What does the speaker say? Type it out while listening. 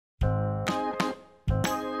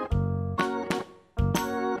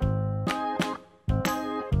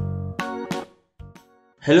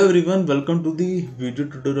Hello everyone, welcome to the video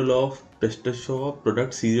tutorial of Prestashop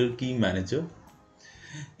Product Serial Key Manager.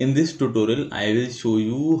 In this tutorial, I will show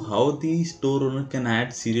you how the store owner can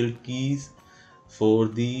add serial keys for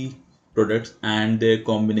the products and their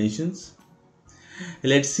combinations.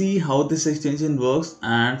 Let's see how this extension works,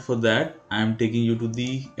 and for that I am taking you to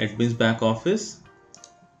the admin's back office.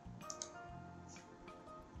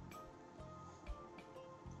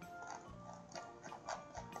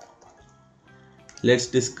 Let's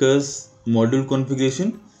discuss module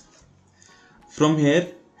configuration. From here,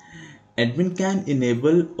 admin can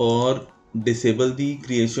enable or disable the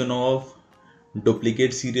creation of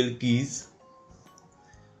duplicate serial keys.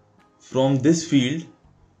 From this field,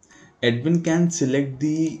 admin can select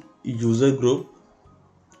the user group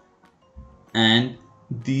and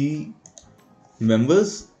the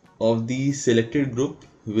members of the selected group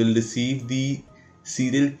will receive the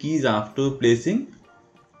serial keys after placing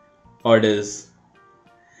orders.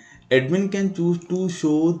 Admin can choose to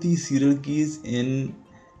show the serial keys in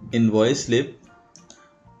invoice slip,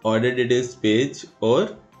 order details page,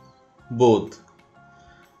 or both.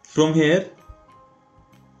 From here,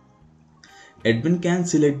 admin can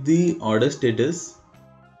select the order status.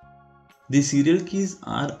 The serial keys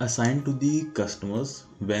are assigned to the customers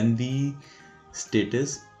when the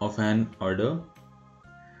status of an order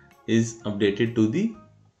is updated to the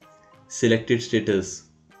selected status.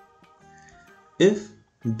 If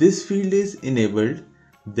this field is enabled,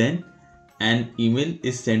 then an email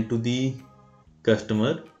is sent to the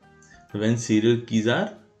customer when serial keys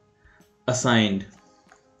are assigned.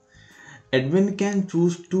 Admin can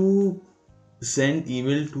choose to send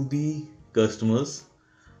email to the customers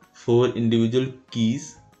for individual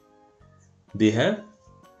keys they have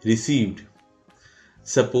received.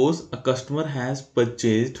 Suppose a customer has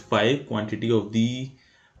purchased 5 quantity of the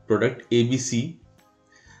product ABC.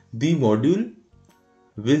 The module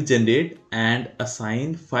will generate and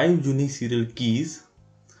assign 5 unique serial keys,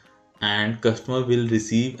 and customer will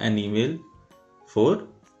receive an email for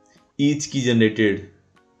each key generated.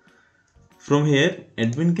 From here,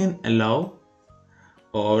 admin can allow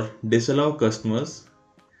or disallow customers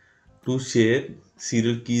to share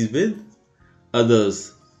serial keys with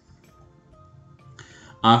others.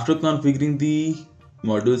 After configuring the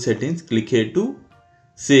module settings, click here to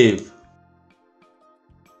save.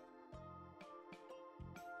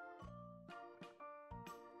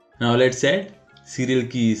 Now let's add serial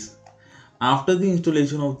keys. After the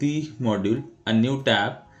installation of the module, a new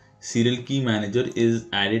tab, Serial Key Manager, is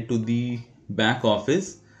added to the back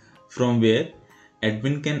office, from where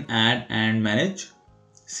admin can add and manage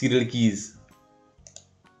serial keys.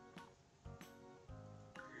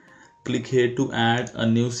 Click here to add a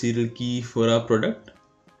new serial key for our product.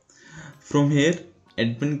 From here,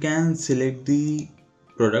 admin can select the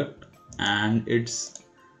product and its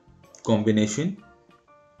combination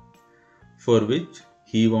for which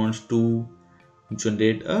he wants to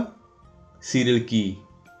generate a serial key.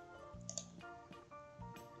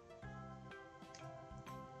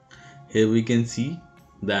 Here we can see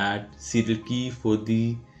that serial key for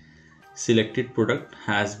the selected product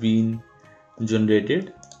has been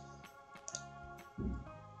generated.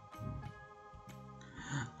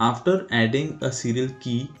 After adding a serial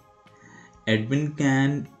key, admin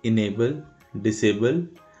can enable, disable,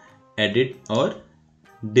 edit, or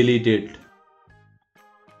delete it.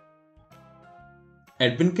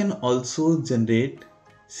 Admin can also generate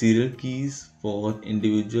serial keys for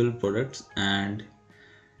individual products and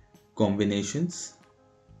combinations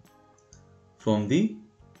from the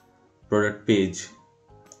product page.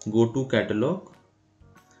 Go to catalog,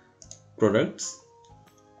 products,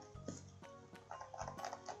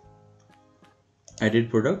 edit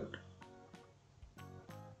product,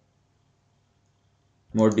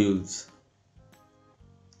 modules.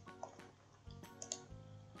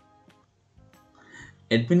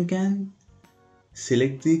 Admin can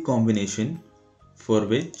select the combination for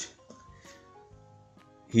which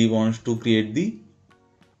he wants to create the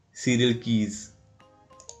serial keys.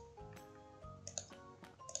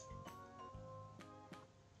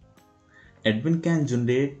 Admin can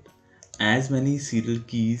generate as many serial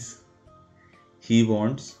keys he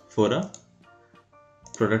wants for a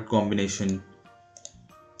product combination.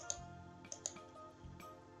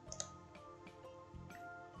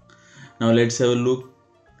 Now let's have a look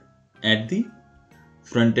at the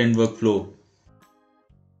front end workflow.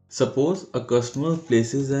 Suppose a customer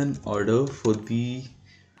places an order for the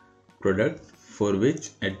product for which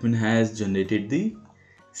admin has generated the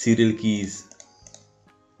serial keys.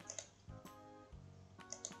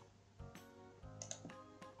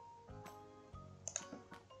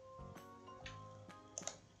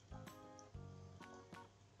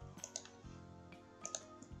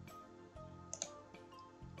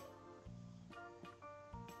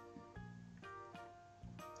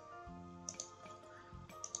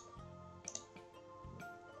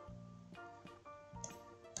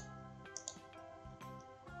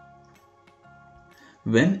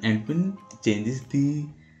 When admin changes the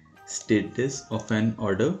status of an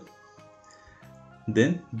order,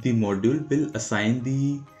 then the module will assign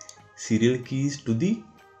the serial keys to the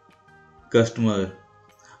customer.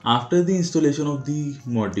 After the installation of the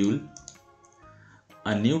module,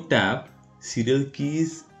 a new tab, serial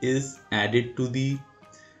keys, is added to the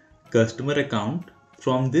customer account.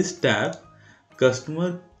 From this tab,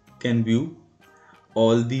 customer can view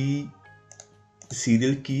all the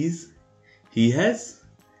serial keys he has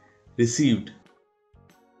received.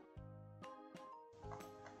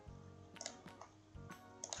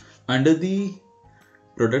 Under the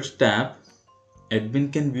products tab,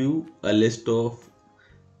 admin can view a list of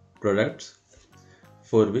products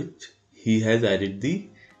for which he has added the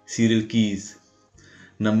serial keys,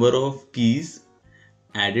 number of keys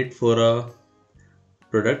added for a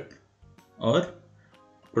product or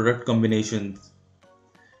product combinations,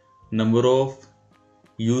 number of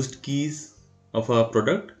used keys of a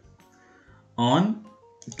product. On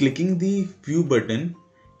clicking the view button,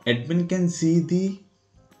 admin can see the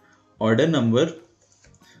order number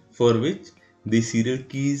for which the serial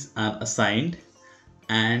keys are assigned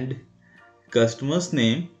and customer's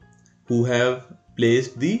name who have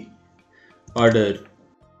placed the order.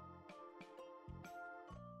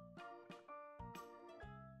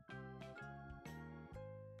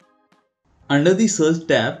 Under the search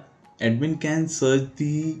tab, admin can search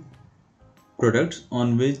the products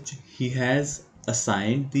on which he has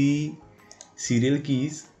assigned the serial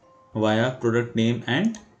keys via product name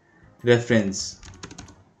and reference.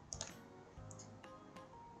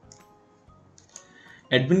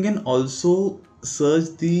 Admin can also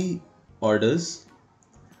search the orders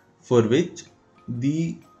for which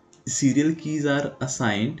the serial keys are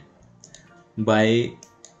assigned by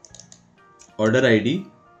order ID,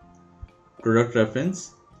 product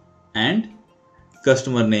reference, and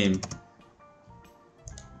customer name.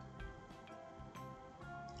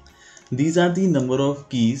 These are the number of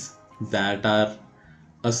keys that are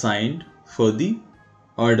assigned for the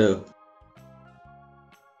order.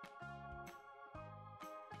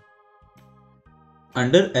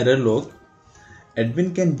 Under error log,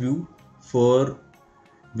 admin can view for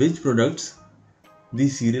which products the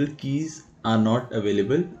serial keys are not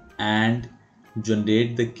available and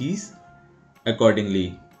generate the keys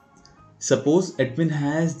accordingly. Suppose admin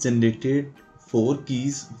has generated 4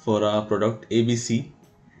 keys for a product ABC.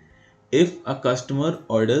 If a customer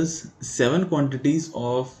orders 7 quantities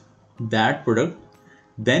of that product,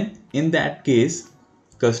 then in that case,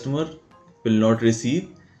 customer will not receive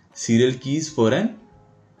serial keys for an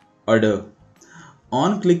order.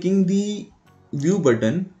 On clicking the view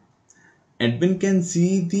button, admin can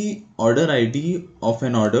see the order ID of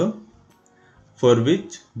an order for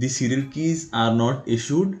which the serial keys are not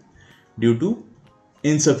issued due to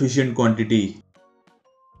insufficient quantity.